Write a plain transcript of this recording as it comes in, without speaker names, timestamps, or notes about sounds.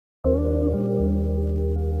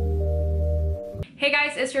Hey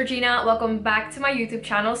guys, it's Georgina. Welcome back to my YouTube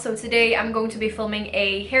channel. So today I'm going to be filming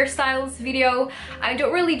a hairstyles video. I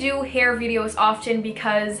don't really do hair videos often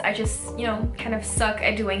because I just, kind of suck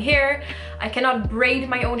at doing hair. I cannot braid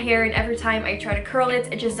my own hair, and every time I try to curl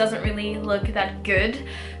it, it just doesn't really look that good.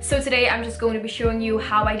 So today I'm just going to be showing you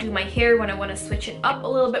how I do my hair when I want to switch it up a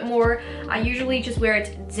little bit more. I usually just wear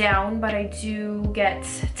it down, but I do get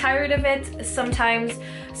tired of it sometimes.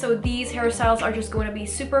 So these hairstyles are just going to be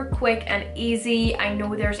super quick and easy. I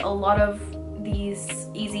know there's a lot of these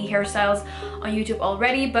easy hairstyles on YouTube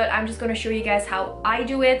already, but I'm just going to show you guys how I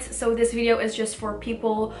do it. So this video is just for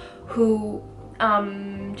people who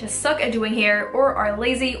just suck at doing hair or are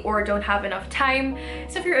lazy or don't have enough time.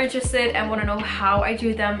 So if you're interested and want to know how I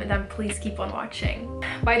do them, then please keep on watching.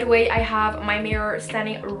 By the way, I have my mirror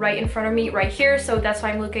standing right in front of me right here, so that's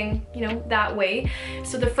why I'm looking, that way.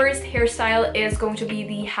 So the first hairstyle is going to be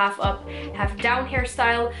the half up, half down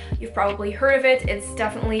hairstyle. You've probably heard of it. It's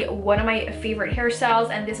definitely one of my favorite hairstyles,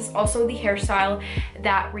 and this is also the hairstyle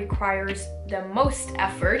that requires the most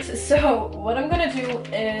effort. So what I'm gonna do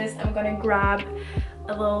is I'm gonna grab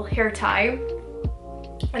a little hair tie,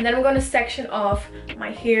 and then I'm gonna section off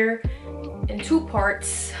my hair in two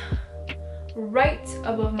parts right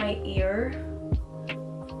above my ear,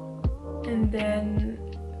 and then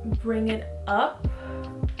bring it up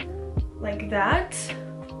like that.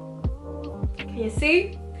 Can you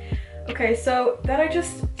see? Okay, so then I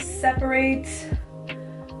just separate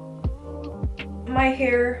my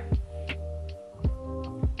hair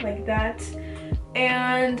like that,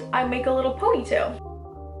 and I make a little ponytail.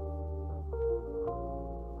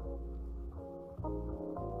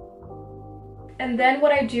 And then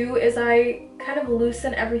what I do is I kind of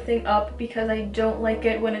loosen everything up because I don't like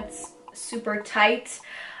it when it's super tight.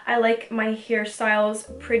 I like my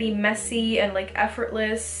hairstyles pretty messy and like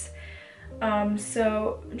effortless.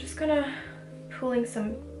 So I'm just gonna pulling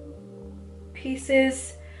some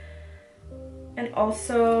pieces and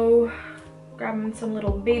also grabbing some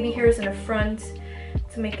little baby hairs in the front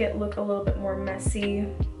to make it look a little bit more messy.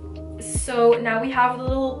 So now we have the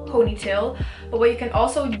little ponytail, but what you can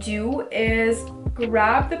also do is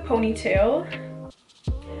grab the ponytail,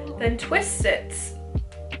 then twist it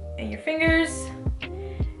in your fingers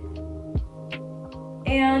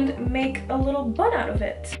and make a little bun out of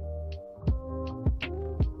it.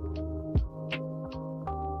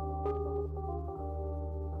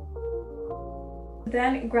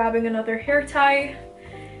 Then grabbing another hair tie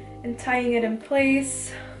and tying it in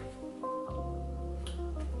place.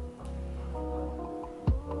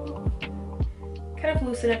 Kind of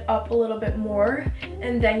loosen it up a little bit more,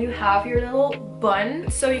 and then you have your little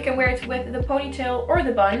bun. So you can wear it with the ponytail or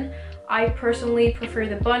the bun. I personally prefer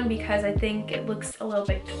the bun because I think it looks a little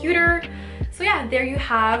bit cuter. So yeah, there you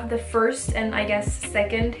have the first and I guess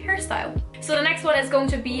second hairstyle. So the next one is going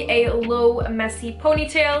to be a low messy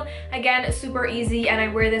ponytail. Again, super easy, and I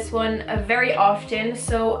wear this one very often.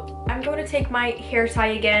 So I'm going to take my hair tie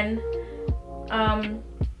again.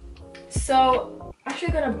 So I'm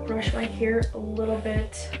actually gonna brush my hair a little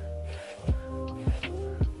bit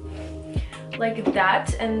like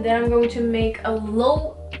that, and then I'm going to make a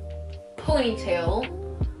low ponytail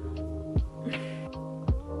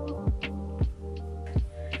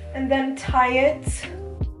and then tie it.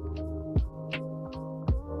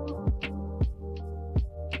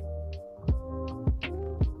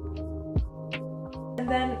 And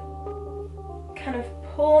then kind of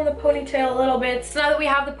pull on the ponytail a little bit. So now that we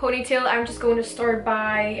have the ponytail, I'm just going to start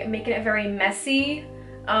by making it very messy.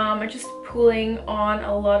 I'm just pulling on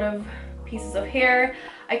a lot of pieces of hair.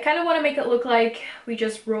 I kind of want to make it look like we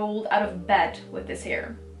just rolled out of bed with this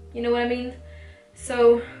hair. You know what I mean?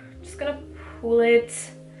 So I'm just gonna pull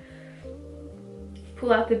it,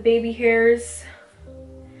 pull out the baby hairs,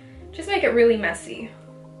 just make it really messy.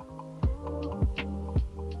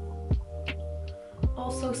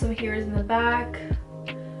 Also some hairs in the back.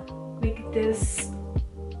 Make this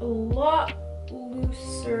a lot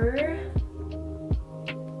looser,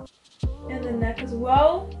 and the neck as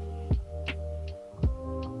well.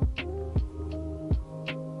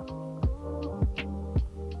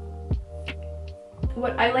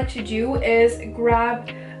 What I like to do is grab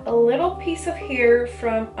a little piece of hair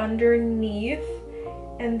from underneath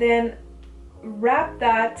and then wrap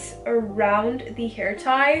that around the hair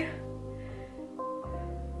tie.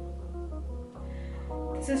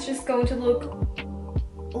 This is just going to look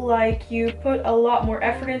like you put a lot more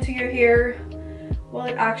effort into your hair, while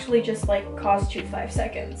it actually just like cost you 5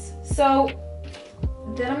 seconds. So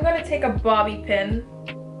then I'm gonna take a bobby pin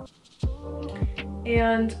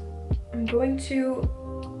and I'm going to,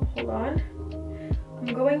 hold on,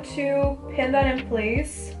 I'm going to pin that in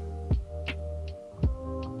place.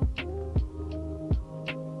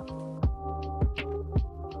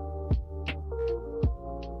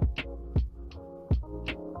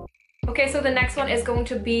 Okay, so the next one is going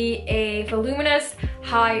to be a voluminous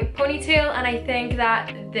high ponytail, and I think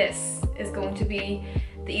that this is going to be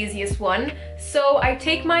the easiest one. So I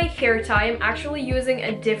take my hair tie. I'm actually using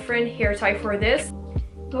a different hair tie for this.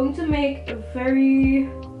 I'm going to make a very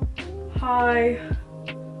high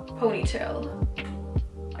ponytail.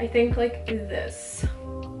 I think like this.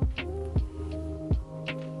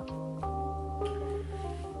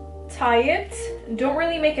 Tie it. Don't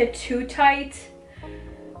really make it too tight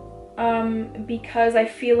because I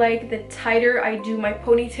feel like the tighter I do my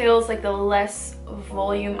ponytails, like the less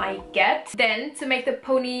volume I get. Then to make the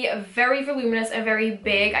pony very voluminous and very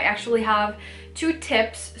big, I actually have two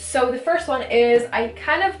tips. So the first one is I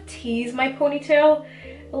kind of tease my ponytail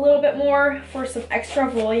a little bit more for some extra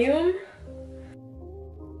volume.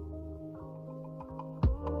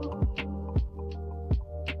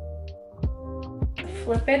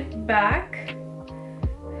 Flip it back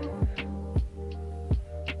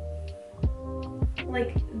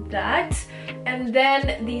like that. And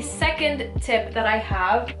then the second tip that I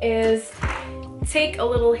have is take a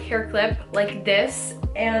little hair clip like this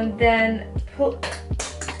and then pull,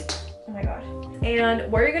 oh my god. And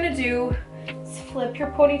what you're gonna do is flip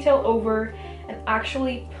your ponytail over and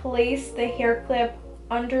actually place the hair clip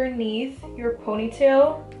underneath your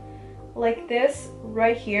ponytail like this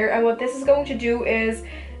right here. And what this is going to do is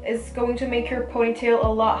going to make your ponytail a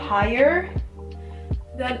lot higher.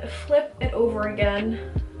 Then flip it over again.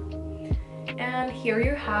 And here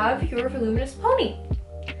you have your voluminous pony.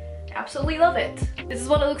 Absolutely love it. This is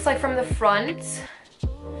what it looks like from the front,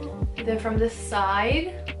 then from the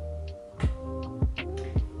side,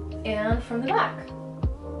 and from the back.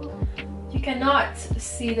 You cannot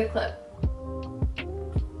see the clip.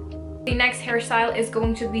 The next hairstyle is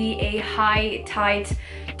going to be a high tight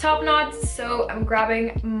top knot. So I'm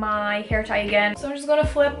grabbing my hair tie again. So I'm just gonna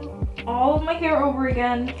flip all of my hair over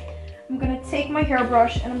again. I'm gonna take my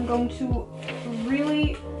hairbrush and I'm going to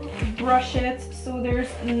really brush it so there's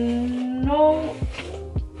no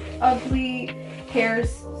ugly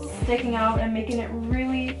hairs sticking out, and making it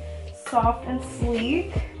really soft and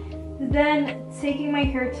sleek. Then taking my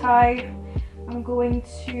hair tie, I'm going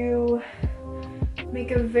to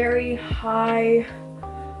make a very high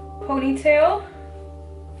ponytail.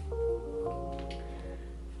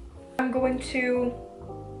 I'm going to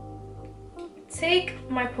take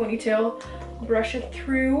my ponytail, brush it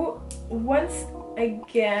through once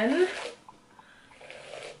again.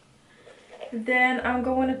 Then I'm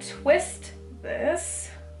going to twist this.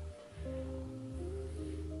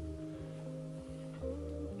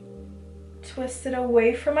 Twist it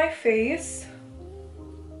away from my face.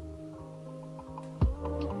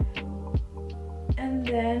 And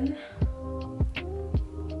then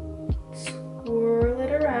swirl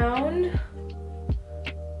it around.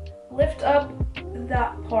 Lift up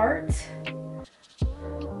that part.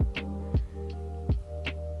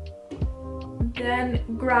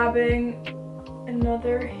 Then grabbing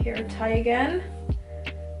another hair tie again,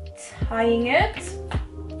 tying it,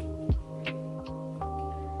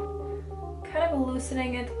 kind of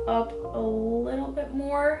loosening it up a little bit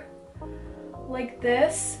more like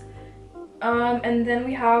this. And then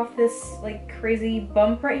we have this like crazy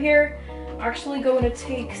bump right here. I'm actually going to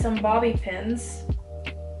take some bobby pins,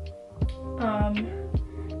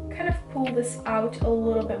 kind of pull this out a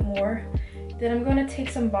little bit more. Then I'm going to take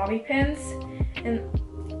some bobby pins and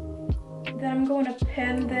then I'm going to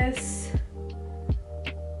pin this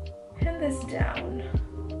down.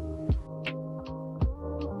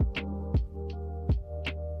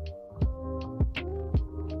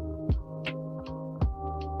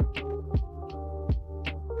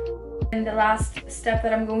 And the last step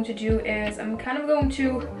that I'm going to do is I'm kind of going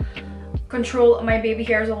to control my baby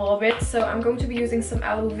hairs a little bit. So I'm going to be using some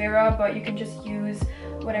aloe vera, but you can just use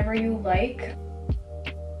whatever you like.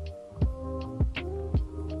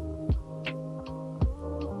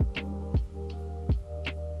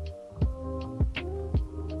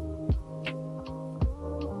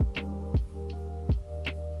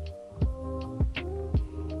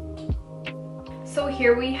 So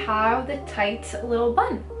here we have the tight little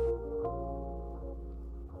bun.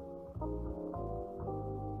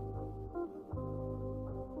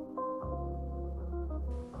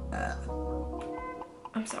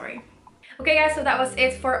 I'm sorry. Okay guys, so that was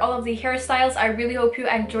it for all of the hairstyles. I really hope you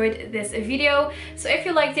enjoyed this video. So if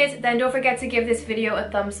you liked it, then don't forget to give this video a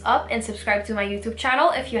thumbs up and subscribe to my YouTube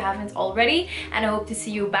channel if you haven't already. And I hope to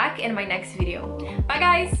see you back in my next video. Bye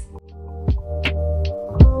guys!